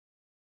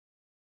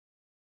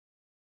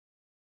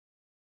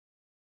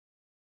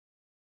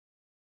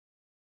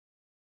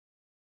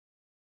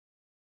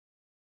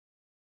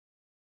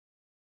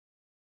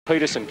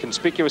Peterson,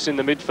 conspicuous in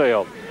the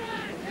midfield.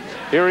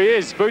 Here he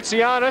is,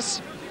 Boutsianis.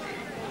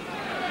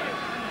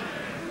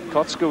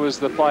 Kotska was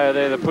the player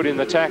there that put in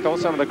the tackle.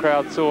 Some of the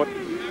crowd thought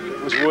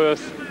it was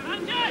worth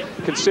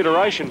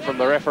consideration from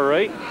the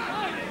referee.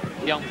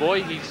 Young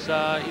boy, he's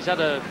had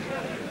a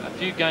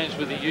few games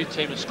with the youth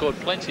team and scored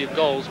plenty of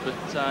goals, but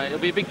it'll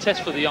be a big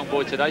test for the young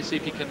boy today, see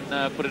if he can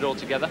put it all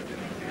together.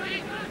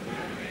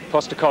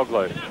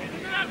 Postecoglou.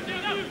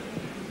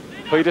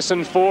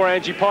 Peterson for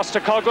Ange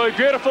Postecoglou.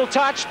 Beautiful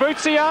touch.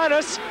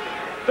 Boutsianis,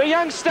 the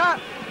youngster,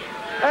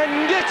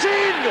 and gets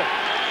in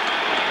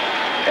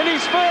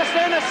his first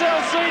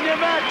NSL senior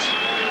match.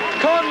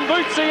 Con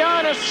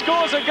Boutsianis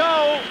scores a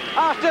goal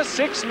after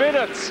 6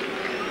 minutes.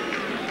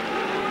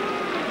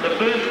 The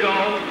first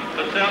goal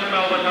for South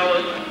Melbourne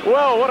Howard.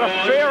 Well, what a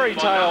fairy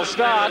tale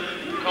start.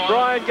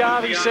 Brian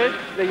Garvey said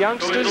the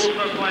youngsters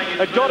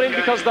had got in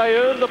because they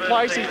earned the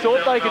place. He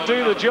thought they could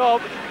do the job.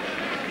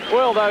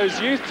 Well, those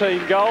youth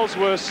team goals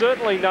were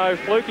certainly no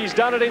fluke. He's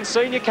done it in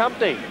senior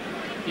company.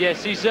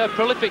 Yes, he's a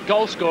prolific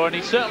goal scorer, and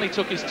he certainly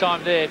took his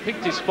time there,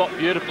 picked his spot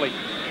beautifully.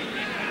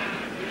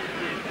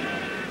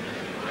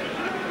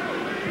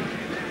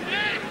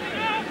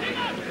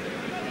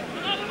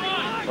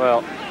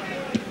 Well,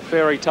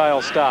 fairy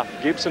tale stuff.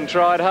 Gibson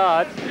tried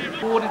hard.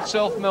 Awarded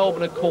South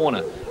Melbourne a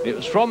corner. It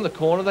was from the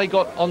corner they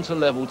got onto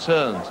level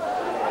terms.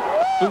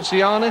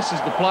 Boutsianis is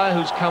the player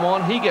who's come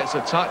on. He gets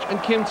a touch,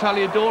 and Kim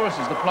Taliadoris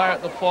is the player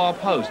at the far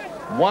post.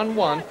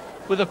 1-1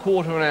 with a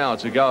quarter of an hour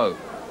to go.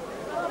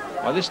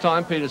 By this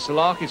time, Peter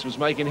Salakis was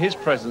making his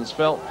presence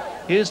felt.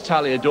 Here's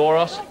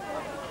Taliadoros.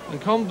 And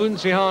Con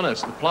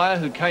Boutsianis, the player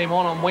who came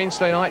on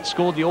Wednesday night,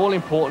 scored the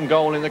all-important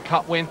goal in the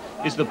cup win,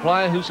 is the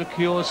player who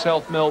secures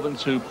South Melbourne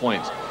 2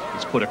 points.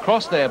 It's put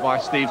across there by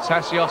Steve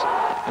Tassios,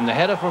 and the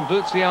header from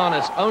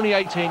Boutsianis, only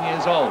 18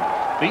 years old,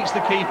 beats the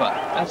keeper,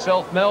 and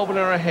South Melbourne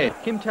are ahead.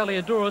 Kim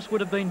Taliadoris would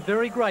have been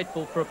very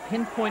grateful for a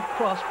pinpoint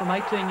cross from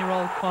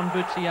 18-year-old Con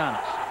Boutsianis.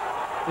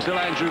 Still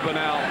Andrew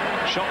Burnell,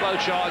 shot low,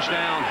 charge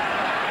down.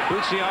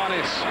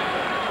 Boutsianis,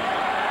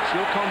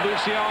 still Con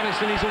Boutsianis,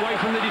 and he's away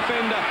from the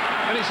defender,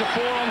 and it's a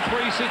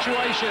 4-on-3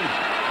 situation.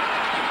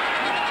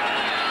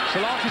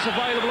 Salakis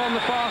available on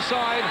the far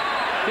side.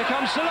 Here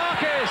comes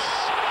Salakis,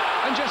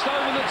 and just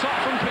over the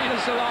top from Peter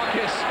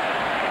Salakis.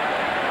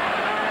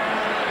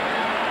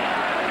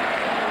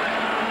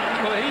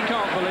 Well, he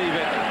can't believe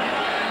it,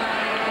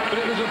 but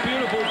it was a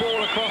beautiful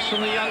ball across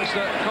from the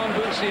youngster, Con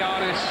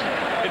Boutsianis.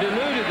 It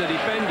eluded the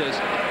defenders,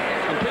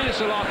 and Peter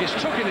Salakis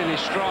took it in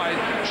his stride,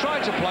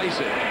 tried to place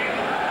it,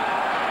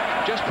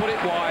 just put it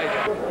wide.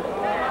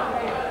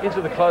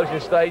 Into the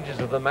closing stages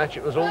of the match,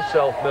 it was all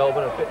South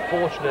Melbourne, a bit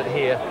fortunate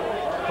here.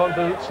 Con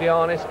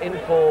Boutsianis in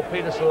for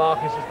Peter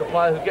Salakis is the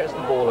player who gets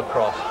the ball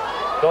across.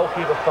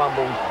 Goalkeeper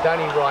fumbles,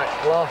 Danny Wright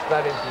blasts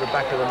that into the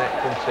back of the net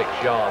from 6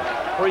 yards.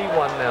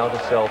 3-1 now to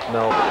South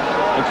Melbourne.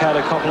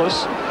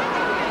 Mikhailakopoulos,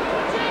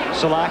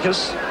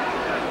 Salakis,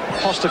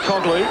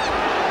 Postecoglou.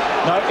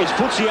 No, it's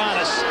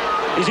Boutsianis.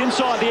 He's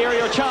inside the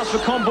area, a chance for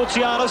Con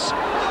Boutsianis.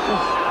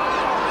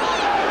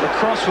 The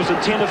cross was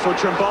intended for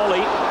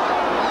Trimboli.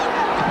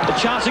 The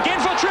chance again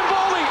for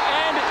Trimboli,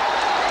 and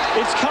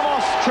it's come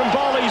off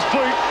Trimboli's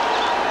boot.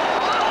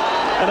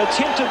 An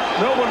attempted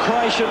Melbourne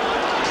Croatian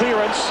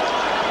clearance.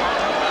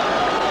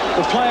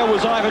 The player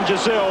was Ivan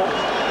Giselle,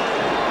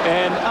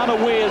 and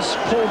unawares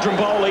Paul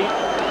Trimboli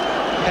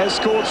has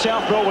scored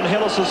South Melbourne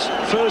Hellas's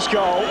first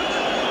goal.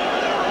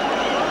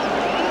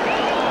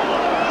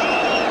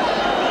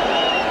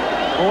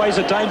 Always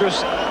a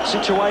dangerous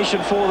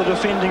situation for the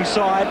defending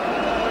side,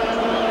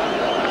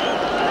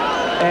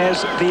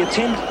 as the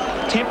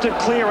attempted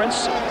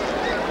clearance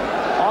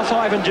off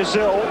Ivan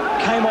Giselle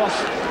came off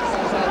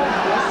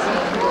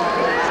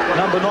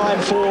number 9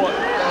 for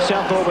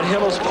South Melbourne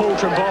Hellas, Paul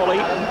Trimboli.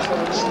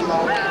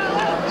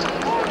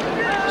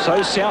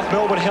 So South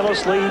Melbourne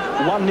Hellas lead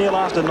 1-0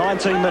 after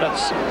 19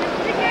 minutes.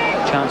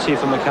 Chance here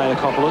for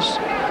Mikhailakopoulos.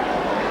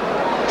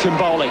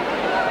 Trimboli.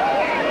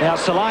 Now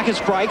Salakis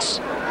breaks.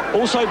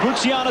 Also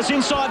Boutsianis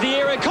inside the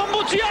area. Con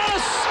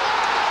Boutsianis!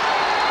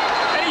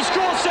 And he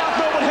scores South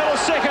Melbourne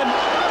Hellas second.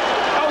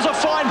 That was a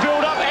fine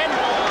build-up, and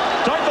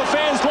don't the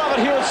fans love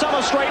it here at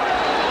Summer Street?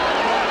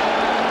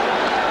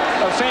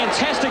 A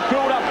fantastic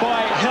build-up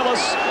by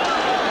Hellas.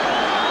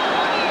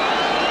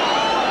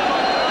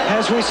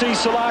 As we see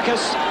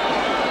Salakis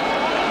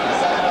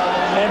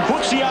and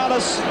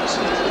Boutsianis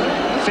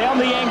found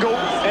the angle,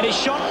 and his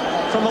shot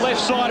from the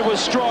left side was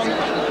strong.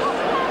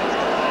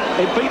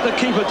 It beat the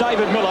keeper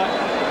David Miller,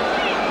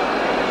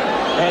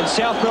 and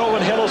South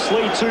Melbourne Hellas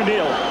lead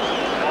 2-0.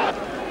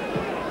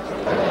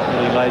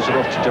 And he lays it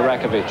off to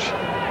Durakovic.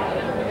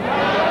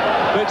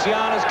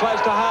 Boutsianis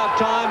close to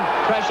half-time,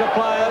 pressure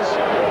players,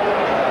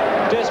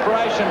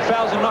 desperation,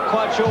 Falzon not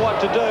quite sure what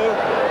to do.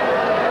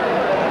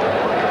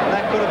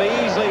 That could have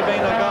easily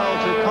been a goal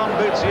to Con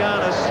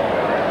Boutsianis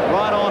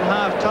right on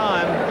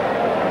half-time.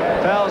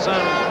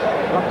 Falzon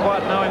not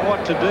quite knowing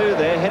what to do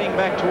there, heading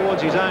back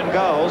towards his own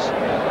goals.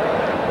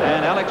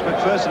 And Alex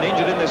McPherson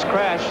injured in this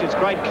crash. It's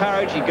great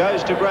courage. He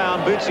goes to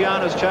ground.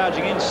 Boutsianis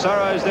charging in.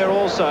 Sorrows there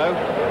also.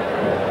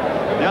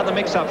 Now the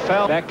mix-up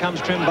fell. Back comes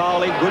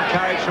Trimboli. Good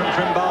courage from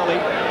Trimboli.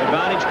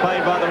 Advantage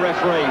played by the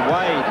referee.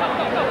 Wade.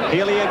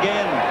 Healy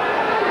again.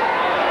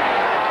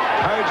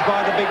 Encouraged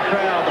by the big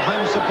crowd, the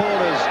home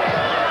supporters.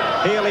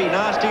 Healy,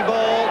 nasty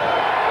ball.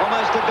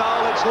 Almost a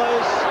goal. It's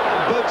loose.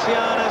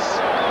 Boutsianis.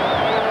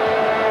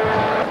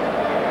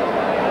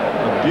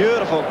 A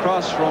beautiful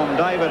cross from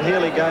David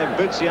Healy gave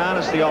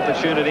Boutsianis the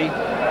opportunity.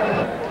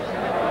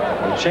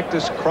 We'll check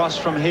this cross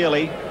from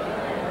Healy.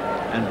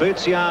 And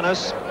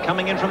Boutsianis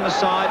coming in from the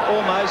side,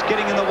 almost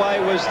getting in the way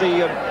was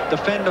the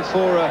defender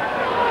for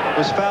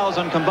was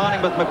Falzon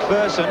combining with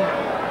McPherson.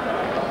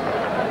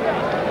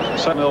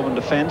 So Melbourne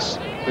defence.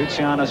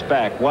 Boutsianis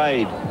back.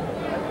 Wade.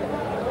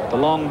 The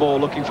long ball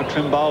looking for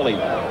Trimboli.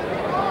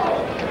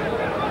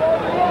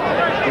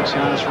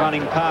 Boutsianis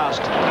running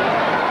past.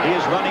 He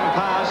is running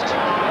past.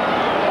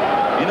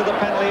 Into the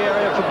penalty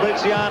area for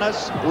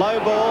Boutsianis. Low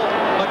ball.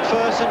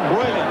 McPherson.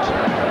 Brilliant.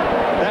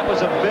 That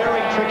was a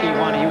very tricky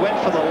one. He went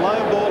for the low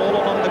ball all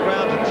along the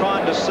ground to try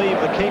and deceive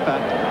the keeper.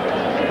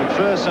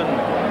 McPherson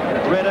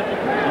read it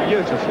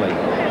beautifully.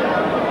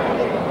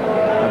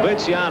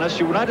 Boutsianis,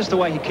 you'll notice the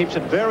way he keeps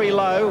it very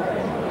low.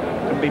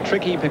 Can be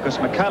tricky because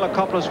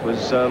Michailakopoulos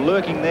was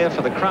lurking there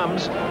for the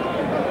crumbs.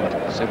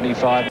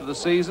 75 for the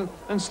season,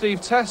 and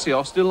Steve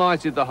Tassios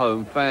delighted the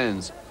home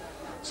fans.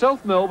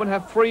 South Melbourne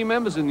have 3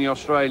 members in the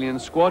Australian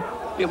squad.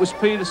 It was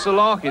Peter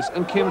Salakis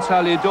and Kim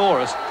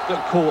Taliadoris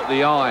that caught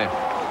the eye.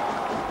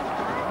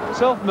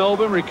 South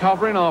Melbourne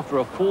recovering after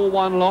a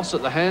 4-1 loss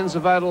at the hands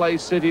of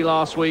Adelaide City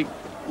last week.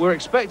 We're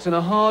expecting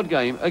a hard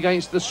game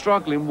against the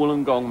struggling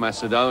Wollongong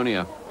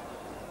Macedonia.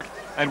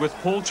 And with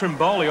Paul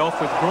Trimboli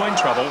off with groin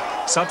trouble,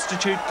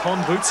 substitute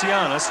Con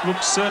Boutsianis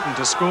looked certain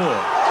to score.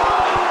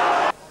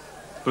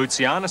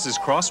 Boutsianis'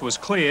 cross was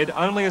cleared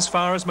only as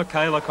far as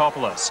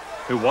Michailakopoulos,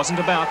 who wasn't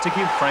about to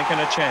give Franken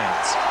a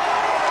chance.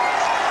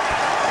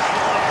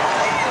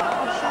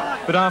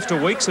 But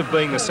after weeks of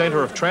being the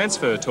centre of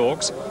transfer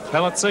talks,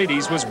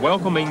 Palatzidis was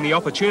welcoming the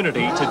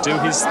opportunity to do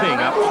his thing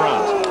up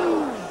front.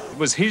 It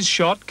was his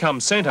shot come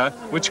centre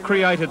which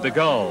created the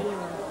goal.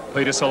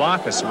 Peter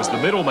Salakis was the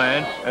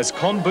middleman as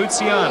Con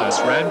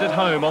Boutsianis rammed it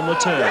home on the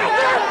turn.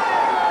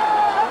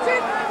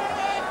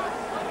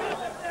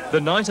 The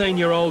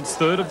 19-year-old's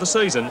third of the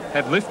season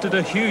had lifted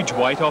a huge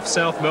weight off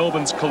South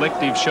Melbourne's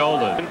collective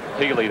shoulder.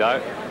 Healy, though.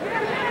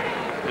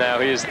 Now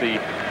here's the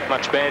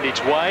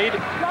much-bandaged Wade.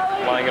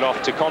 Laying it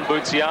off to Con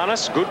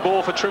Boutsianis. Good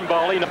ball for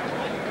Trimboli.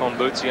 Con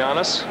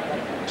Boutsianis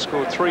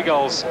scored 3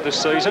 goals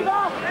this season.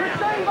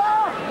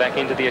 Back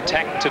into the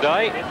attack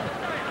today.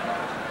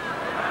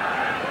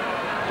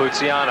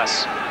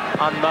 Boutsianis.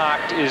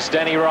 Unmarked is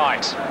Danny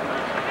Wright.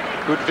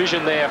 Good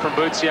vision there from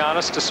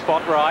Boutsianis to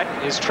spot right.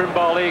 Here's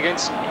Trimboli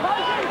against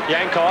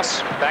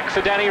Yankos. Back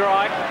for Danny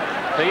Wright.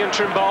 He and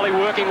Trimboli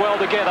working well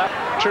together.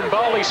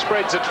 Trimboli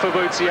spreads it for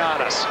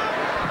Boutsianis.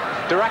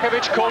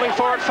 Durakovic calling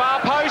for it, far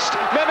post.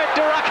 Mehmet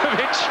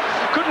Durakovic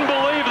couldn't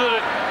believe that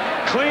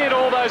it cleared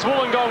all those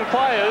Wollongong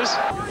players.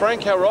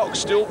 Frank Harrock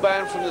still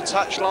banned from the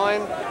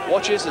touchline.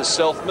 Watches as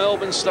South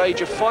Melbourne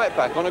stage a fight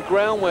back on a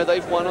ground where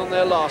they've won on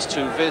their last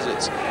 2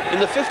 visits. In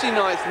the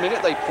 59th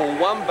minute, they pull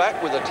one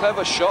back with a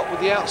clever shot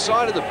with the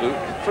outside of the boot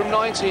from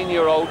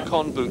 19-year-old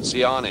Con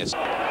Boutsianis.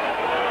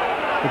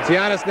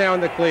 Boutsianis now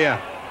in the clear.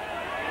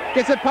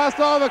 Gets it passed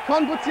over.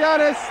 Con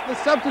Boutsianis, the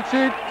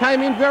substitute,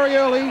 came in very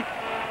early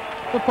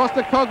for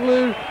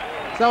Postecoglou.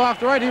 So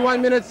after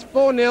 81 minutes,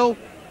 4-0.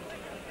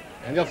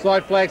 And the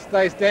offside flag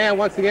stays down.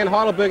 Once again,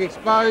 Heidelberg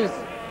exposed.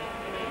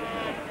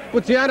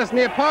 Boutsianis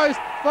near post,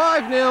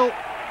 5-0.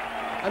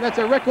 And that's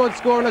a record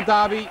score in a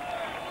derby.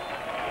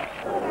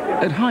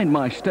 At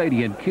Hindmarsh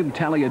Stadium, Kim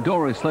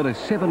Taliadoris led a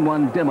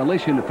 7-1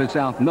 demolition for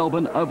South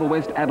Melbourne over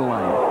West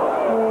Adelaide.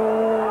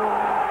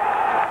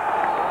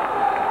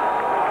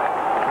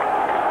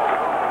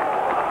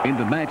 In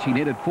the match, he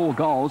netted 4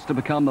 goals to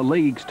become the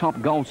league's top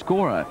goal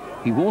scorer.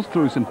 He waltzed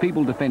through some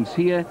feeble defence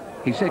here,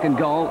 his second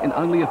goal in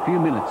only a few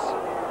minutes.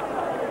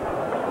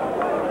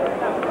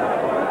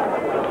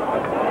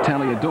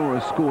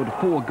 Taliadoris scored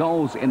 4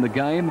 goals in the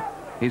game,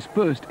 his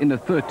first in the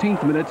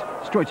 13th minute,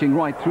 stretching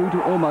right through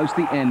to almost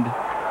the end.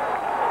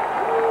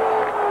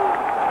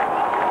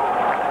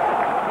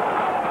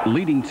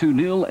 Leading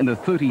 2-0 in the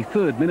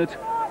 33rd minute,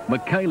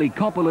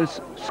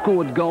 Michailakopoulos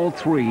scored goal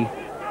 3.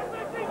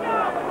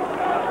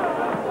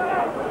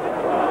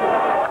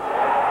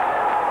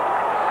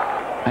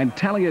 And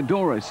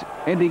Taliadoris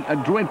ending a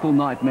dreadful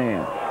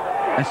nightmare.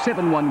 A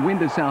 7-1 win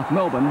to South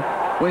Melbourne,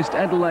 West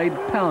Adelaide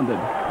pounded.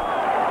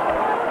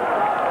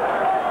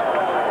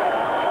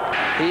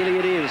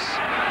 Healy it is.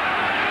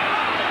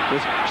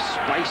 With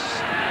space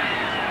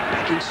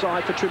back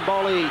inside for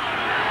Trimboli.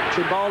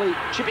 Trimboli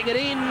chipping it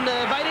in,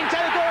 evading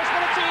Taliadoris,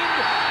 but it's in.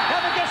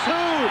 Have a guess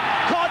who?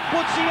 Con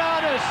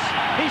Boutsianis.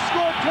 He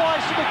scored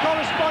twice in the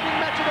corresponding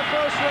match of the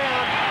first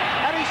round,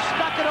 and he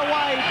stuck it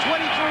away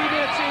 23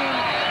 minutes in.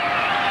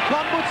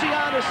 Con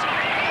Boutsianis.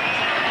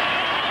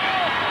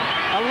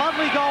 A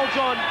lovely goal,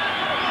 John.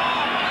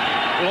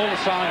 Well, all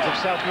the signs of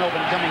South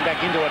Melbourne coming back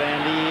into it,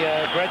 Andy,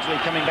 gradually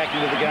coming back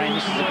into the game.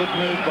 This is a good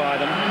move by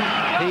them.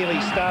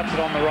 Healy starts it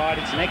on the right.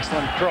 It's an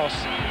excellent cross.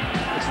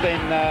 It's then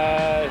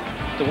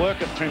the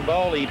work of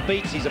Trimboli,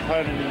 beats his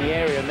opponent in the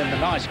area, and then the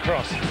nice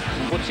cross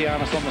from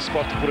Boutsianis on the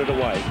spot to put it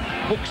away.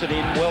 Hooks it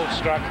in, well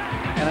struck,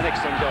 and an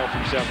excellent goal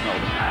from South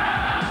Melbourne.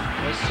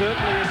 Well,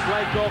 certainly a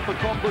great goal for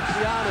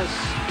Boutsianis.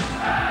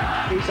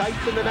 He's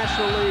 8th in the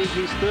National League,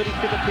 his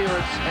 35th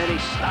appearance, and he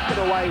stuck it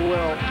away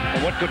well.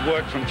 And what good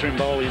work from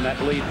Trimboli in that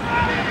lead.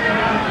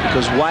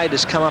 Because Wade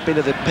has come up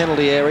into the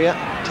penalty area.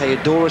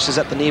 Theodoros is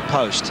at the near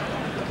post.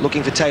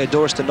 Looking for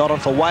Theodoros to nod on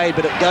for Wade,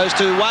 but it goes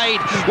to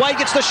Wade. Wade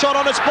gets the shot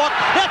on its spot.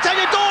 Now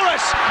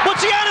Theodoros!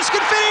 Boutsianis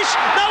can finish!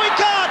 No, he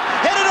can't!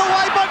 Headed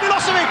away by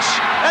Milosevic.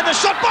 And the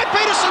shot by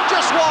Peterson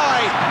just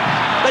wide.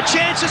 The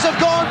chances have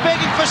gone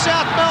begging for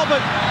South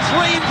Melbourne.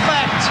 3, in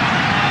fact.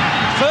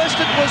 First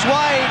it was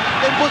Wade,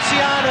 then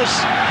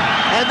Boutsianis,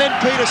 and then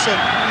Peterson.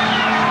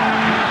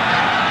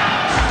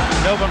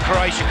 Melbourne,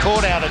 Croatia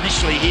caught out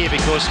initially here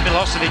because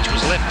Milosevic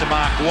was left to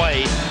mark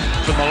Wade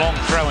from the long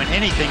throw, and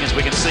anything, as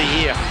we can see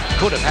here,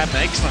 could have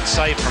happened. Excellent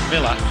save from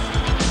Miller.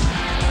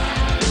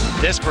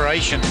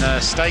 Desperation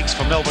stakes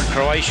for Melbourne,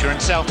 Croatia,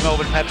 and South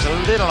Melbourne perhaps a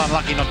little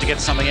unlucky not to get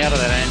something out of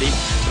that, Andy.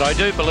 But I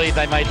do believe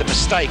they made the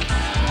mistake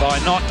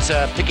by not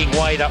picking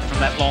Wade up from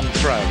that long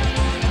throw.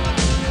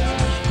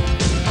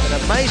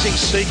 An amazing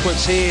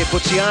sequence here.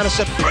 Boutsianis,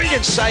 a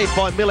brilliant save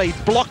by Miller. He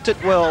blocked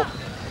it well.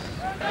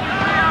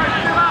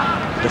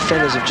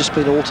 Defenders have just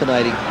been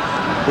alternating,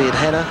 be it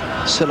Hanna,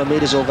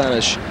 Selimides or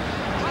Vanish.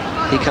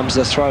 Here comes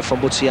the throw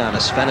from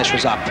Boutsianis. Vanish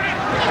was up.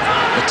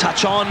 The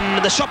touch on,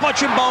 the shot by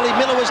Trimboli.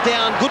 Miller was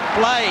down, good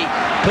play.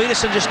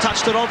 Peterson just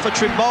touched it on for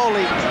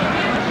Trimboli.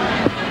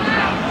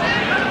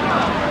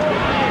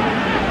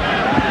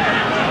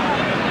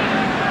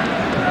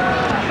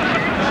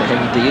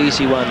 And the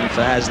easy one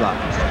for Hasler.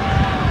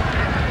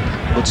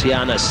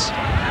 Boutsianis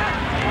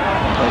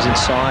goes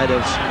inside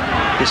of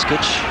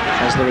Biskic.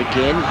 Hasler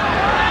again.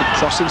 Good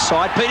cross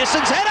inside.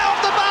 Peterson's header off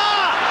the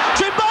bar.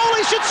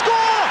 Trimboli should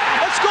score.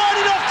 It's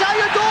gone in off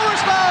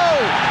Theodoros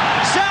though.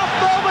 South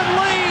Melbourne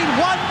lead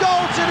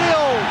 1-0.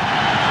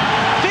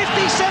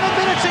 57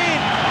 minutes in.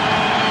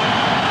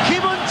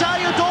 Kimon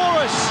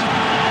Theodoros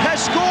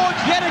has scored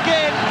yet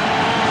again.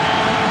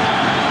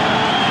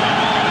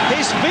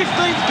 His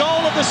 15th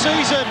goal of the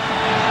season.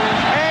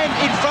 And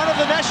in front of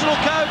the national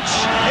coach,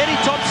 Eddie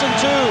Thompson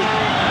too.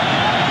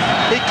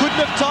 He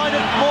couldn't have timed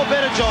it more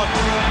better, John.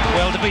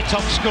 Well, to be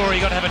top scorer,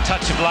 you've got to have a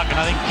touch of luck, and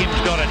I think Kim's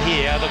got it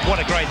here. Look,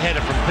 what a great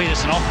header from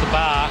Peterson off the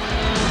bar.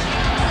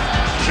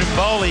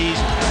 Trimboli's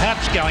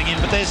perhaps going in,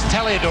 but there's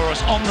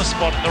Theodoros on the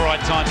spot at the right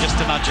time just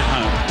to nudge it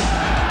home.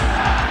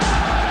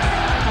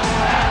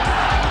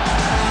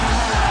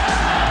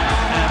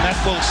 And that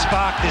will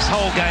spark this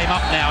whole game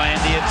up now,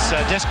 Andy. It's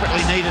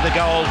desperately needed a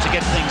goal to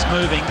get things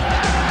moving.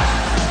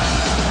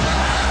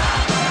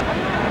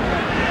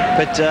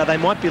 But they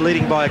might be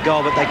leading by a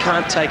goal, but they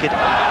can't take it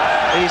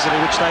easily,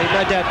 which they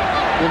no doubt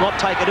will not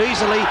take it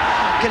easily.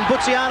 Can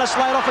Boutsianis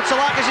lay it off at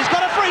Tsalakis? He's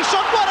got a free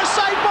shot. What a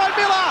save by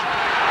Miller!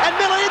 And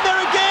Miller in there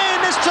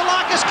again as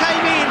Tsalakis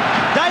came in.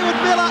 David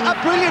Miller, a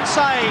brilliant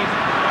save.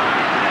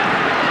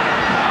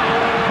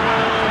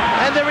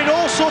 And they're in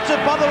all sorts of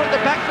bother at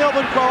the back,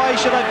 Melbourne,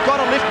 Croatia. They've got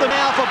to lift them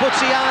now for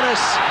Boutsianis.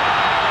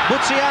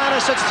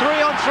 Boutsianis, it's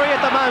 3-on-3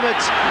 at the moment.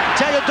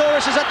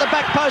 Theodoros is at the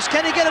back post.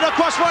 Can he get it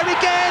across for him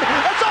again?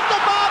 It's off the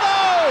bar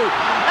though!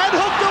 And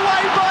hooked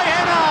away by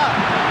Hanna.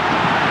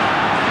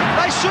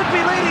 They should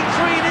be leading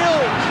 3-0.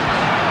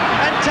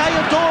 And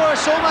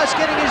Theodoros almost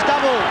getting his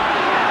double.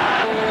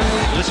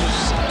 This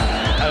was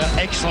an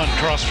excellent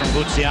cross from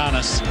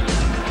Boutsianis.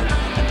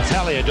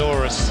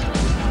 Theodoros,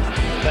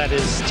 that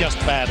is just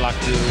bad luck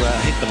to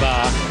hit the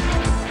bar.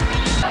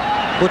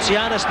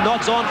 Boutsianis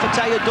nods on for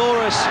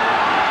Theodoros.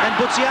 And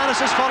Boutsianis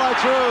has followed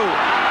through.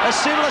 A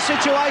similar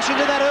situation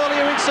to that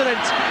earlier incident.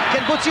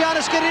 Can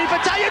Boutsianis get it in for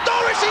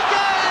Theodoros? He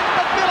can!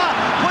 But Miller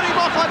put him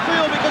off, I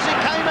feel, because he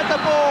came at the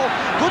ball.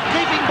 Good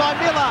keeping by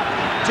Miller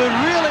to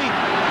really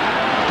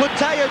put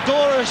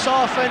Theodoros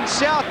off, and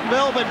South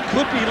Melbourne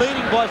could be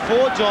leading by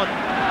 4, John.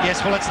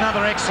 Yes, well, it's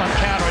another excellent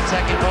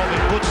counter-attack involving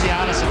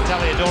Boutsianis and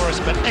Theodoros,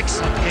 but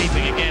excellent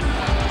keeping again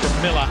from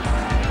Miller.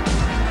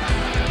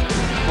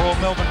 For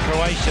Melbourne,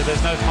 Croatia,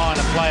 there's no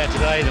finer player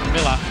today than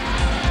Miller.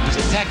 He's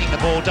attacking the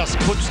ball, just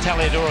puts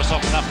Theodoros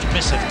off enough to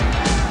miss it.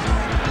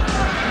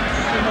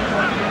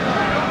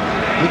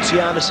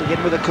 Boutsianis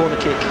again with a corner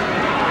kick.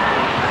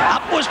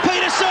 Up was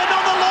Peterson,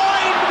 on the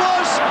line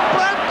was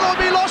Branko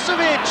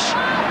Milosevic.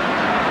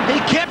 He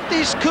kept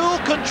his cool,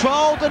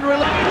 controlled and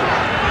relaxed.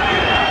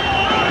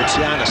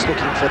 Boutsianis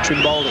looking for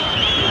Trimboli.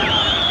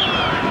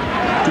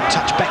 Good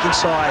touch back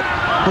inside.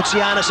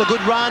 Boutsianis, a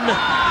good run.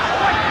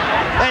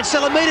 And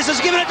Selimides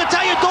has given it to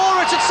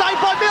Theodoros. It's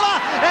saved by Miller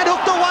and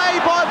hooked away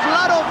by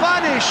Vlado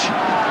Vanish.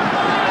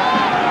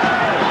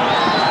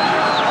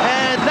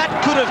 And that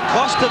could have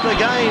cost him the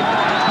game.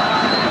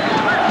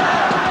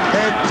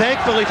 And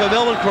thankfully for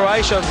Melbourne,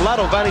 Croatia,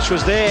 Vlado Vanish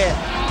was there.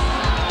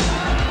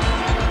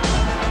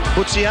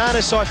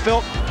 Boutsianis, I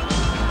felt,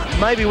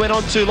 maybe went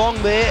on too long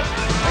there.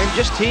 And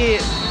just here,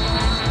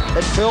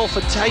 it fell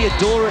for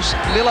Taliadoris.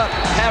 Miller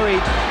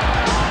parried.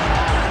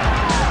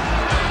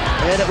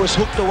 And it was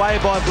hooked away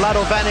by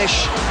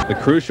Vladovanish. The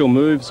crucial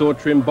move saw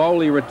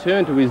Trimboli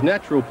return to his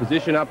natural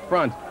position up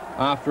front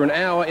after an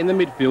hour in the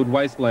midfield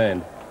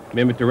wasteland.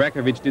 Mehmet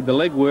Durakovic did the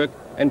legwork,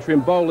 and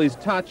Trimboli's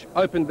touch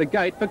opened the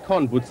gate for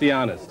Con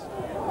Boutsianis.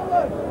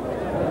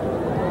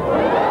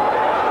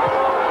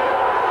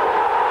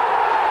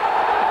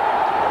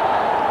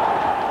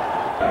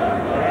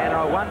 And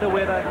I wonder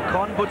whether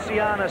Con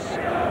Boutsianis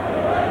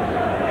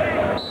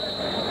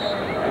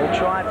will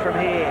try it from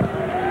here.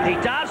 He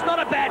does. Not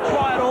a bad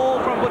try at all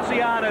from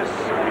Boutsianis.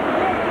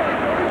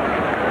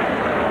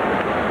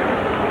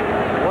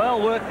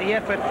 Well worth the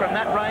effort from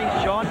that range,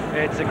 John.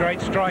 It's a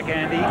great strike,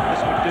 Andy.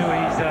 This would do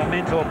his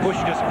mentor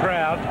Pushkas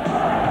proud.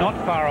 Not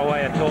far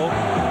away at all.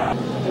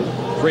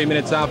 3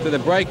 minutes after the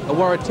break,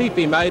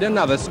 Awaratifi made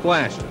another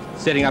splash,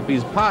 setting up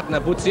his partner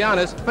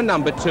Boutsianis for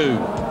number 2.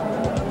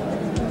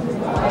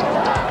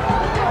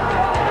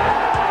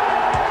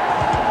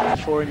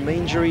 For him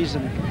injuries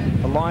and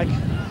the like,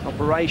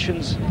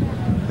 operations,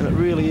 and it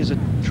really is a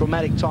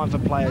traumatic time for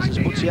players as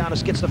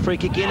Boutsianis gets the free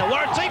kick in.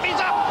 Awaratifi's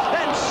up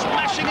and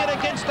smashing it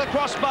against the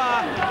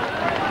crossbar.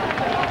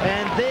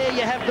 And there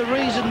you have the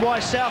reason why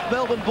South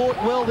Melbourne bought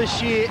well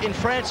this year in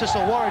Francis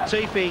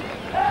Awaratifi.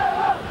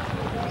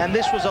 And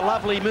this was a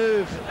lovely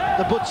move.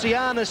 The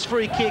Boutsianis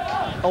free kick,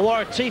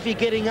 Awaratifi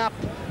getting up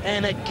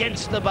and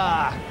against the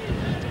bar.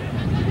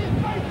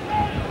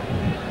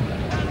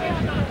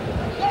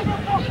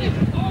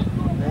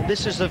 And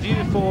this is the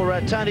view for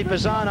Tony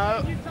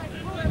Pisano.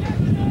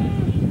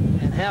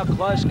 And how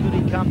close could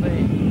he come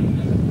be?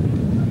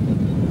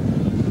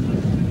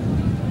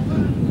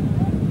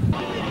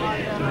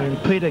 And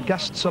Peter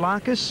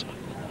Gustsalakis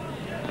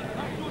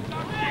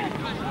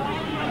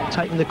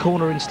taking the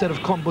corner instead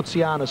of Con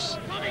Boutsianis.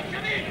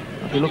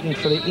 They're looking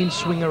for the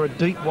in-swinger, a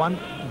deep one.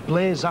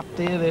 Blair's up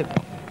there. They've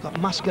got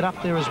Muscat up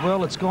there as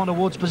well. It's gone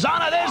towards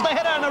Pisano. There's the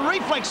header and a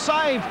reflex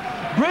save.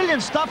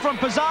 Brilliant stuff from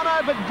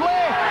Pisano, but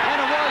Blair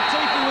and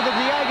Awaratifi with a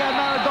Diego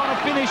Maradona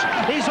finish.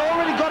 He's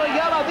already got a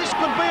yellow. This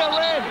could be a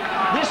red.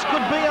 This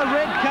could be a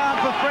red card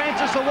for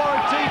Francis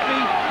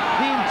Awaratifi.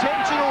 The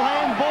intentional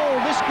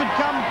handball. This could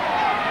come.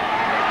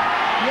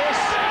 Yes.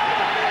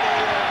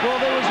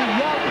 Well, there was the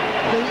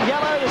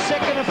yellow, the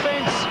second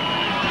offence.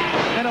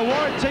 And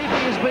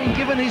Awaratifi has been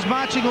given his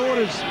marching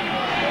orders.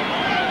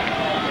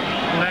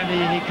 Well, Andy,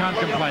 he can't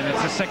complain.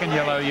 It's the second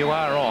yellow. You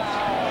are off.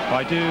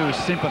 I do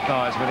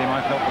sympathise with him.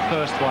 I felt the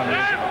first one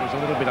was a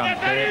little bit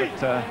unfair,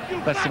 but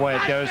that's the way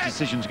it goes.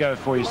 Decisions go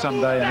for you some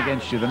day and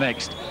against you the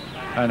next.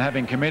 And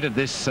having committed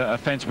this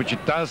offence, which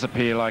it does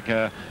appear like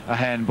a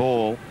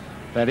handball,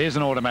 that is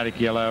an automatic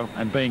yellow,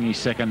 and being his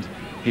second,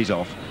 he's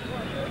off.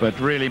 But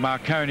really,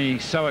 Marconi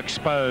so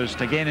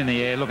exposed again in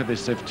the air. Look at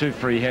this, they've 2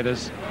 free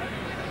headers.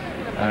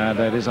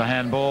 That is a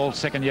handball,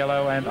 second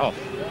yellow, and off.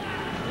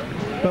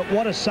 But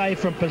what a save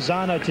from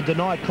Pisano to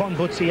deny Con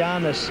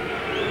Boutsianis.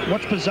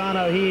 Watch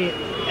Pisano here,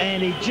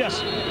 and he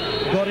just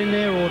got in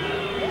there.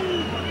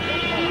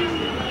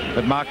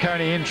 But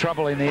Marconi in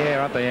trouble in the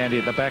air, aren't they, Andy,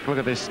 at the back? Look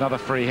at this, another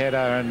free header,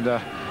 and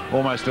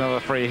almost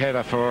another free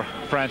header for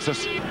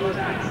Francis. Here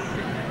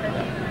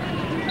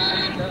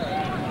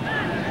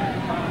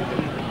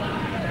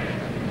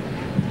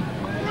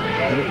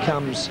it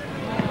comes.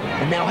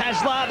 And now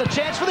Hasler, the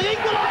chance for the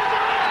equaliser.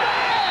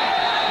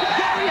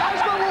 Gary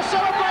Hasler will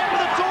celebrate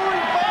with the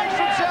touring fans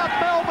from South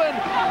Melbourne.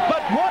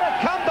 But what a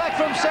comeback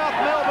from South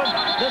Melbourne.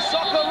 The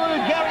Socceroo,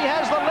 Gary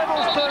Hasler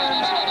levels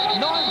terms.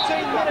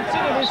 19 minutes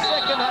into this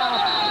second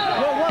half.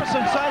 Well, what a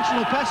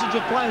sensational passage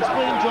of play it's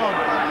been, John.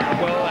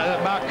 Well,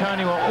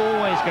 Marconi were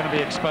always going to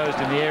be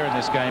exposed in the air in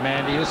this game,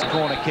 Andy. This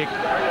corner kick,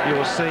 you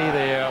will see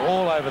they're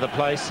all over the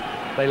place.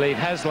 They leave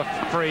Hasler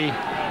free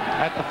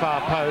at the far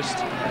post.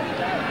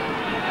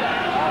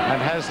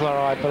 And Hasler,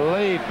 I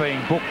believe,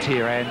 being booked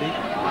here, Andy,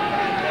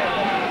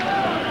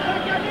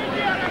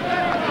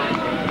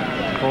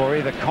 for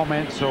either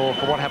comments or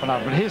for what happened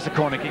after. But here's the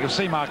corner kick. You'll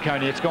see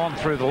Marconi, it's gone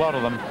through the lot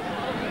of them.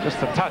 Just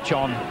the touch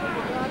on.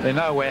 They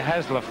know where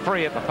Hasler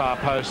free at the far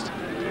post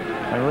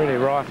and really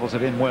rifles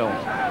it in well.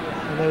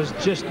 And there's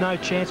just no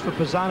chance for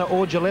Pisano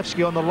or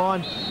Gillespie on the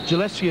line.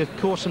 Gillespie, of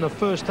course, in the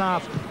first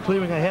half,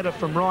 clearing a header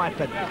from right,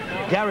 but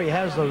Gary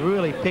Hasler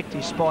really picked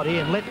his spot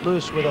here and let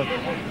loose with a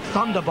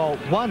thunderbolt.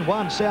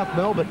 1-1 South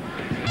Melbourne.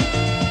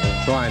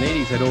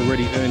 Trianides had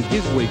already earned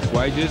his week's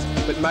wages,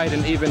 but made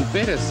an even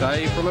better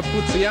save from a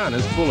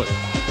Boutsianis bullet.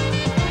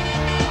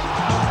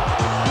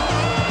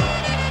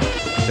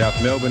 South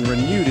Melbourne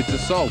renewed its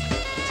assault.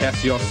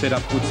 Tassios set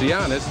up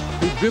Boutsianis,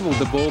 who dribbled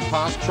the ball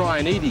past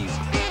Trianides.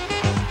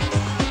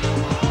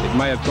 It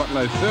may have got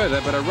no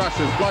further, but a rush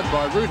of blood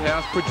by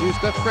Roothouse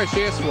produced a fresh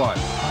air swipe,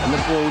 and the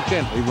ball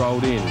gently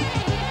rolled in.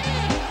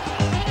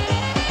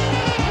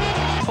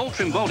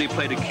 Trimboli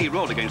played a key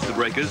role against the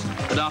Breakers,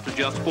 but after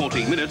just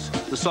 14 minutes,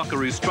 the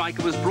Socceroo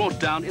striker was brought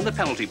down in the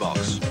penalty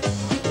box.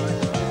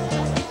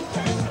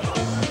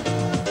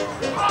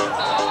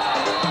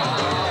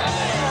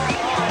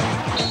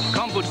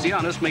 Con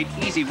Boutsianis made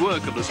easy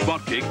work of the spot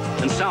kick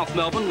and South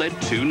Melbourne led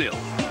 2-0.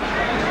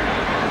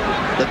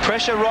 The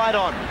pressure right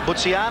on.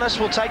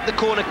 Boutsianis will take the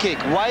corner kick.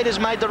 Wade has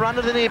made the run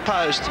to the near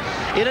post.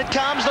 In it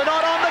comes, the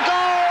knot on the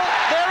goal.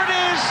 There it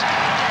is.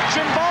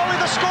 Trimboli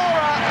the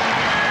scorer.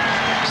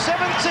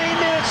 17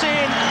 minutes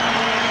in.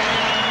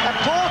 And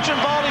Paul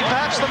Trimboli,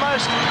 perhaps the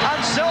most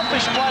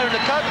unselfish player in the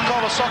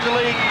Coca-Cola Soccer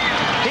League,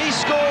 he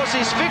scores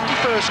his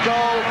 51st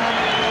goal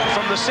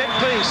from the set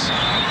piece.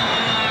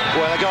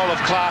 Well, a goal of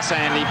class,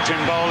 Andy.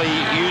 Trimboli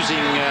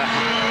using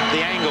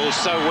the angle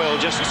so well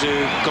just to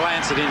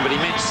glance it in, but he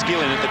meant skill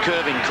in it, the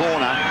curving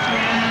corner.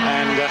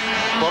 And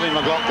Bobby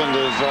McLaughlin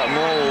of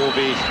Moore will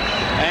be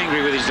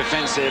angry with his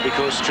defence there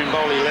because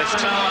Trimboli left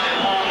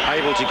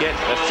able to get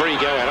a free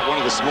go at it, one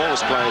of the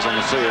smallest players on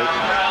the field.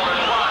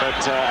 But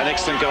an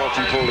excellent goal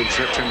from Paul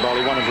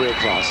Trimboli, one of real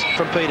class.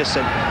 From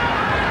Peterson.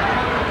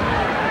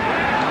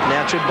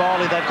 Now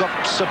Trimboli, they've got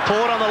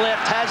support on the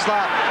left,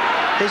 Hasler.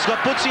 He's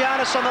got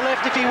Boutsianis on the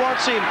left if he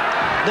wants him.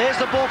 There's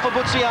the ball for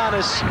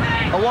Boutsianis.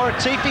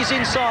 Awaratifi's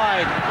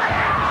inside.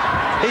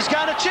 He's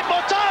going to chip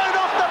Mortone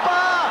off the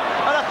bar.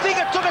 And I think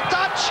it took a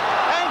touch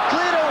and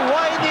cleared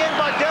away in the end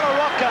by De La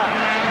Rocca.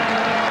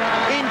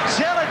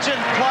 Intelligent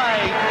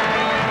play.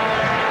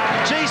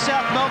 Gee,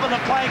 South Melbourne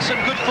are playing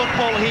some good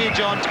football here,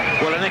 John.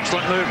 Well, an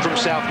excellent move from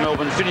South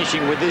Melbourne,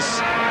 finishing with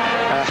this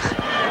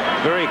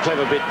very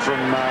clever bit from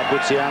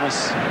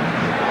Boutsianis.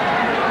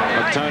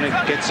 Tony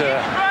gets a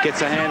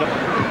hand.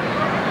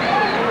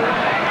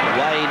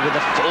 Wade with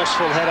a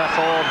forceful header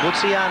for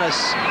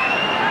Boutsianis.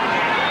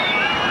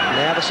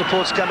 Now the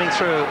support's coming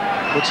through.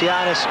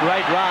 Boutsianis,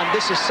 great run.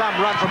 This is some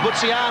run from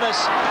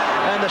Boutsianis.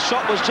 And the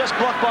shot was just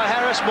blocked by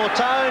Harris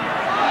Mortone.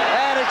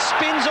 And it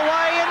spins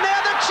away. And now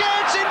the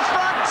chance in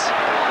front.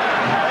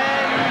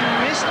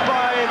 And missed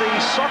by the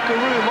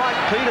Socceroo, Mike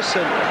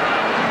Peterson.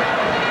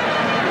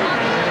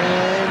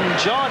 And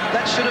John,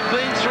 that should have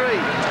been 3.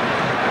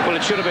 Well,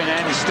 it should have been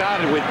Andy.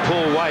 Started with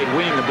Paul Wade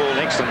winning the ball, an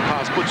excellent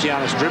pass.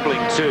 Boutsianis dribbling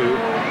to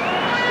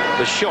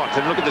the shot.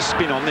 And look at the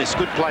spin on this.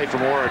 Good play from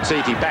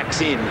Awaratifi.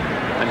 Backs in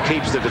and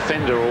keeps the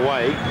defender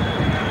away.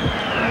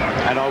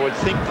 And I would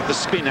think that the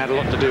spin had a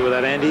lot to do with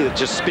that, Andy. That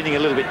just spinning a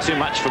little bit too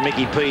much for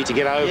Mickey P to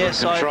get over and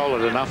control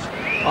it enough.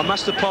 I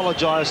must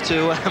apologise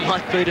to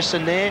Mike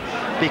Peterson there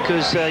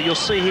because you'll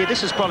see here,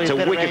 this is probably a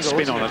better angle. It's a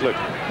wicked spin on it, look.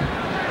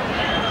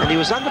 And he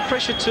was under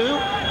pressure too.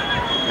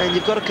 And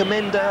you've got to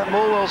commend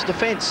Morwell's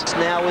defence.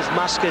 Now with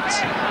Muscat,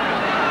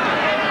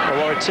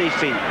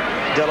 Awaratifi,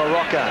 De La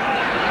Rocca,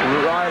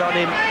 right on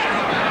him.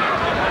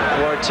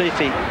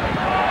 Awaratifi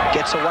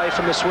gets away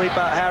from the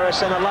sweeper,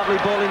 Harris, and a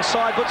lovely ball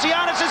inside.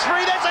 Boutsianis is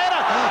free, there's a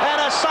header!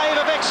 And a save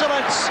of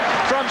excellence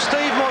from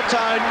Steve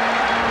Mortone.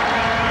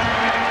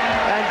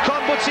 And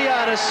Con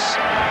Boutsianis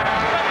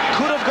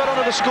could have got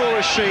onto the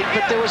scorer's sheet,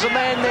 but there was a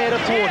man there to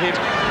thwart him.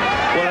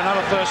 Well,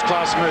 another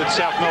first-class move.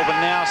 South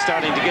Melbourne now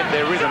starting to get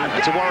their rhythm.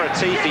 It's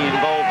Awaratifi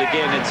involved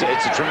again. It's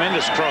a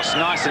tremendous cross,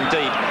 nice and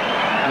deep.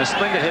 And a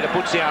splendid header.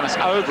 Boutsianis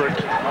over it,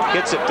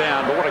 gets it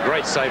down. But what a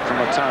great save from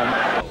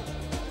Mortone.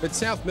 But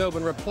South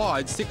Melbourne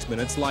replied 6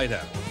 minutes later.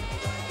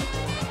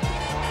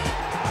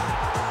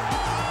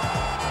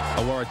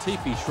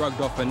 Awaratifi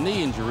shrugged off a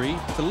knee injury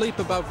to leap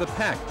above the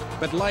pack,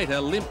 but later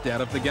limped out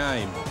of the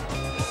game.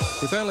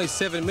 With only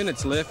 7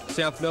 minutes left,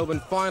 South Melbourne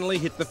finally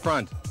hit the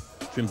front.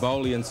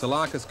 Trimboli and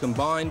Salakis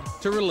combined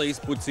to release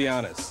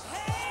Boutsianis.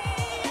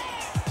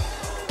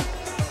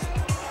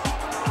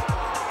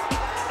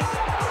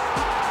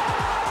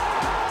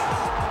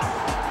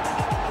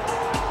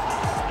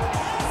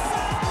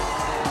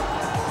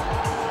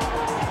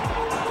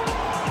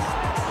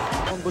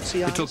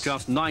 It took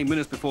just 9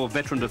 minutes before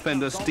veteran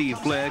defender Steve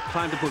Blair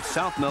climbed to put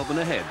South Melbourne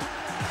ahead.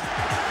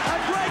 A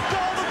great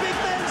goal, the big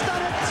man's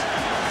done it.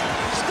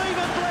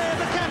 Stephen Blair,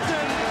 the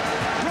captain,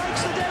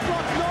 breaks the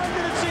deadlock 9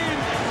 minutes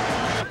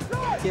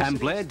in. And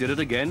Blair did it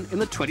again in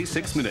the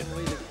 26th minute.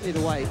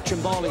 Either way,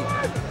 Trimboli,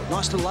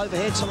 nice little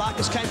overhead.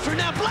 Salakis came through.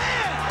 Now Blair!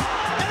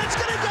 And it's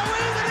going to go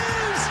in. It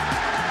is!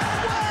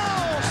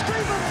 Wow!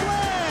 Stephen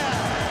Blair!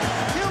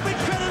 He'll be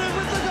credited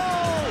with the goal.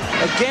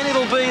 Again,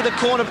 it'll be the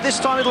corner, but this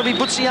time it'll be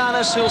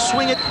Boutsianis who'll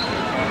swing it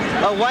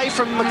away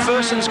from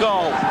McPherson's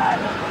goal.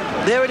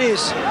 There it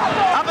is.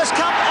 Up has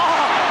come. Oh!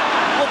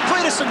 Well,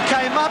 Peterson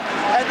came up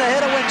and the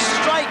header went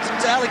straight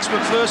to Alex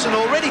McPherson.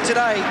 Already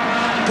today,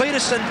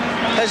 Peterson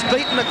has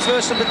beaten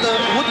McPherson, but the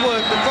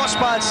woodwork, the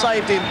crossbar had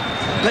saved him.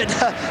 But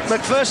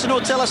McPherson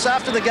will tell us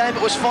after the game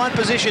it was fine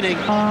positioning.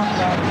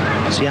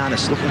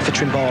 Boutsianis looking for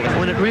Trimboli.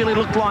 When it really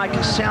looked like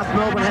South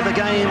Melbourne had the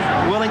game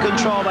well in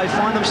control, they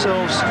find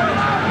themselves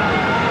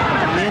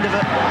at the end of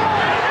it.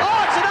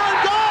 Oh, it's an own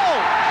goal!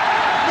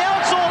 Now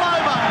it's all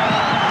over.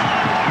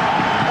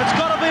 It's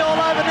got to be all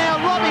over now.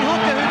 Robbie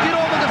Hooker, who did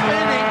all the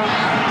defending,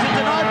 to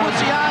deny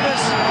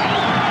Boutsianis.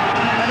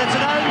 And it's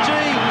an own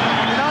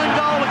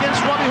goal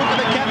against Robbie Hooker,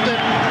 the captain.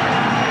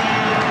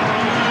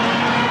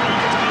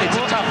 It's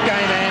a tough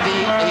game,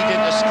 Andy. He did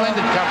a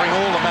splendid covering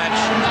all the match,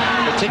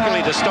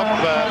 particularly to stop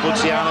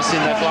Boutsianis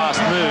in that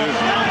last move.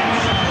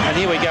 And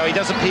here we go. He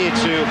does appear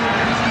to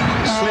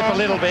slip a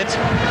little bit.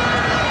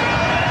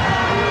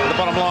 The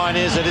Bottom line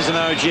is it is an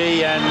OG,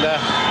 and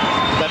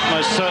that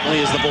most certainly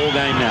is the ball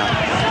game now.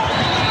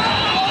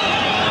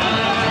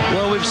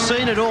 Well, we've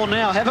seen it all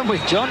now, haven't we,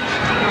 John?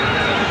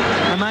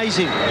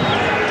 Amazing.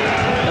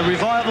 A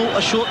revival,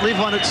 a short-lived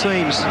one, it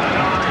seems.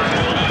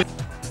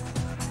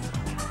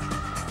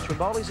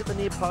 Trimboli's at the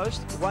near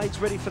post. Wade's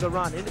ready for the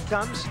run. In it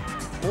comes.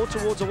 More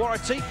towards a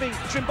Waratifi.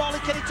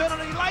 Trimboli, can he turn it?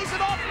 He lays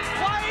it off.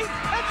 Wade,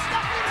 it's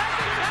stuck in.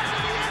 Has it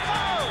in the end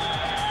zone.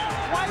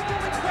 Wade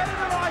will be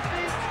credited, I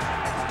think.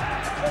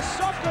 The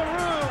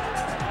Socceroo,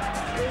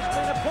 who's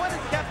been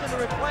appointed captain to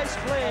replace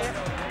Blair,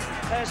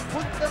 has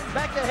put them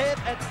back ahead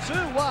at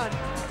 2-1.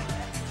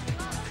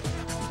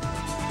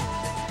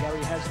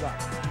 Gary Hasler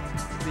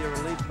will be a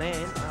relieved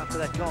man after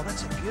that goal.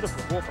 That's a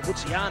beautiful ball for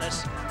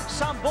Boutsianis.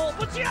 Some ball,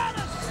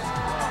 Boutsianis!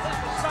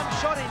 Some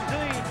shot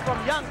indeed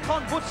from young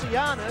Con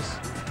Boutsianis.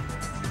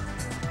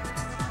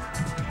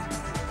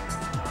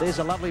 There's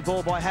a lovely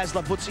ball by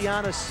Hasler,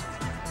 Boutsianis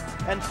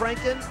and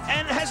Franken.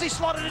 And has he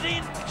slotted it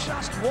in?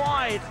 Just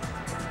wide.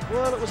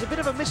 Well, it was a bit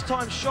of a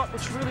mistimed shot,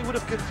 which really would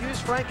have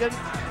confused Franken.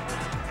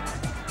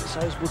 So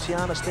is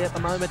Boutsianis there at the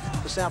moment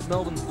for South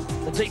Melbourne.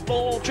 The deep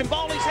ball,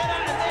 Trimboli's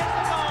header, and there's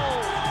the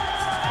goal.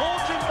 Paul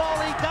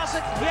Trimboli does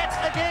it yet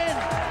again.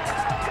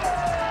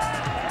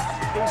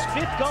 His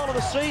 5th goal of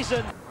the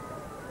season.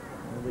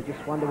 And we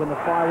just wonder when the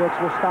fireworks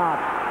will start.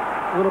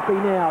 Will it be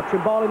now?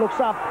 Trimboli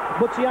looks up.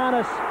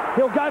 Boutsianis,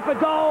 he'll go for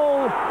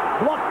goal.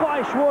 Blocked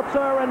by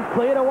Schwarzer and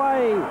cleared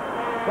away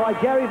by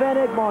Gary Van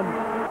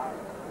Egmond.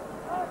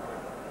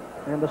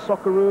 And the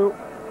Socceroo,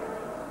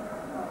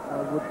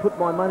 I would put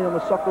my money on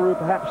the Socceroo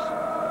perhaps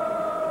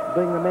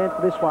being the man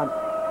for this one.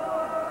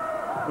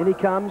 In he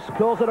comes,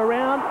 curls it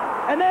around,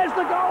 and there's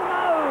the goal.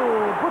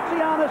 No!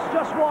 Boutsianis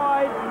just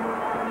wide.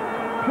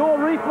 Pure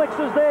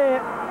reflexes there.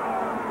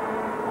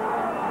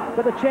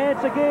 But the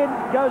chance again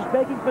goes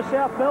begging for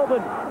South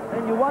Melbourne,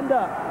 and you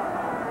wonder,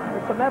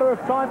 it's a matter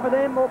of time for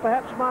them or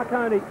perhaps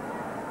Marconi.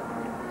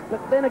 But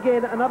then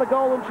again, another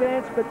golden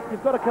chance, but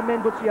you've got to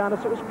commend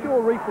Boutsianis. It was pure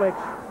reflex.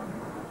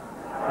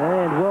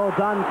 And well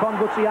done, Con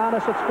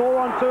Boutsianis. It's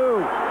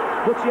 4-on-2.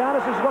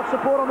 Boutsianis has got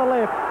support on the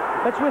left.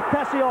 It's with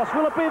Tassios.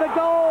 Will it be the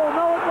goal?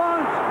 No, it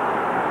won't.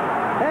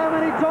 How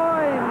many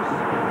times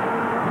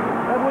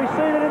have we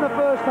seen it in the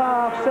first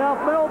half? South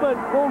Melbourne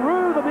will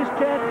rue the missed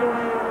chances.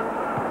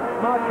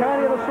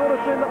 Marconi are the sort of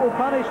team that will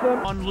punish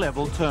them. On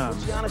level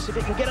terms. Boutsianis, if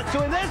he can get it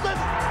to him. There's the...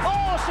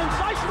 Oh,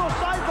 sensational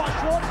save by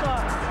Schwarzer.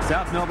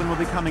 South Melbourne will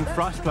be becoming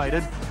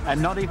frustrated, and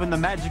not even the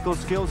magical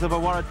skills of a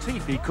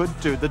Waratifi could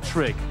do the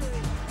trick.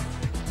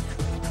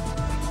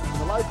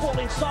 The low ball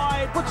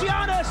inside.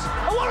 Boutsianis.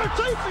 A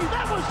Waratifi.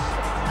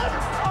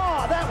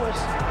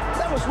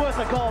 That was worth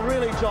a goal,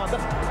 really, John.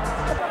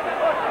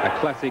 A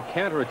classic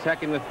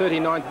counter-attack in the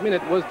 39th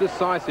minute was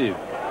decisive.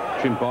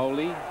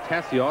 Trimboli,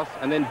 Tassios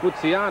and then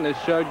Boutsianis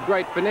showed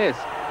great finesse,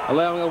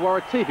 allowing a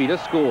Waratifi to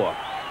score.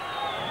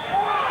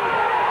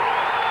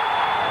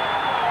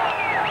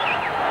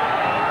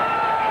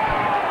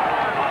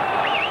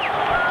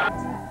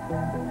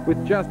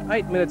 With just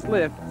 8 minutes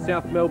left,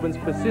 South Melbourne's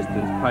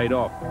persistence paid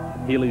off.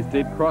 Healy's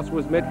deep cross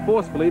was met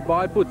forcefully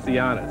by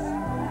Boutsianis.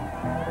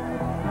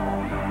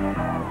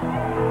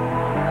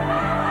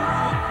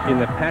 In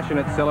the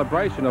passionate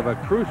celebration of a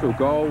crucial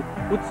goal,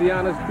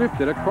 Boutsianis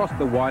drifted across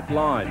the white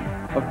line.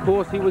 Of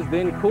course, he was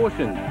then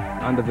cautioned,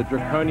 under the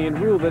draconian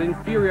rule that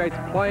infuriates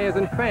players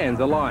and fans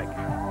alike.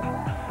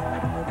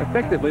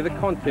 Effectively, the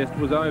contest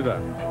was over.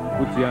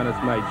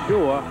 Boutsianis made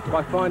sure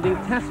by finding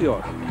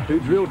Tassios, who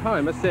drilled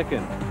home a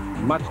second,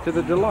 much to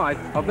the delight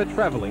of the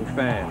travelling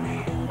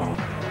fans.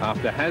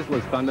 After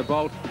Hasler's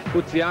thunderbolt,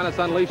 Boutsianis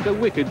unleashed a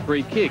wicked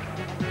free kick.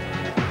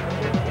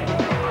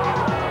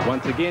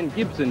 Once again,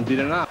 Gibson did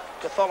enough.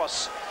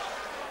 Catholis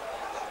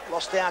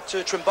lost out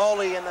to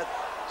Trimboli, and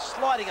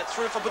sliding it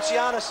through for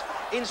Boutsianis.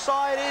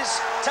 Inside is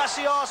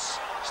Tassios,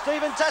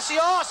 Stephen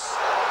Tassios.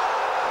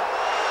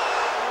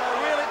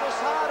 Really, it was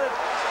hard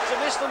to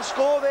miss them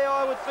score there,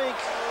 I would think.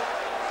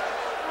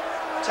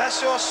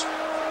 Tassios,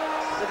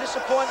 the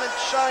disappointment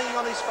showing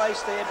on his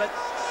face there, but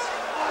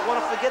they want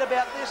to forget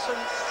about this and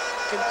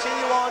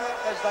continue on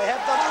as they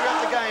have done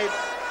throughout the game.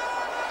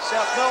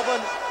 South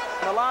Melbourne,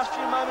 in the last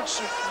few moments,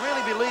 should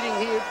really be leading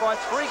here by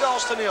 3-0.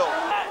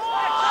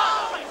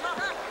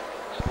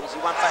 Easy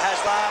one for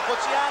Hasler.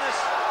 Boutsianis,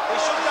 he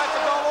should go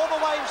for goal all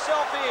the way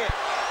himself here.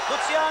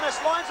 Boutsianis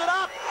lines it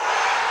up.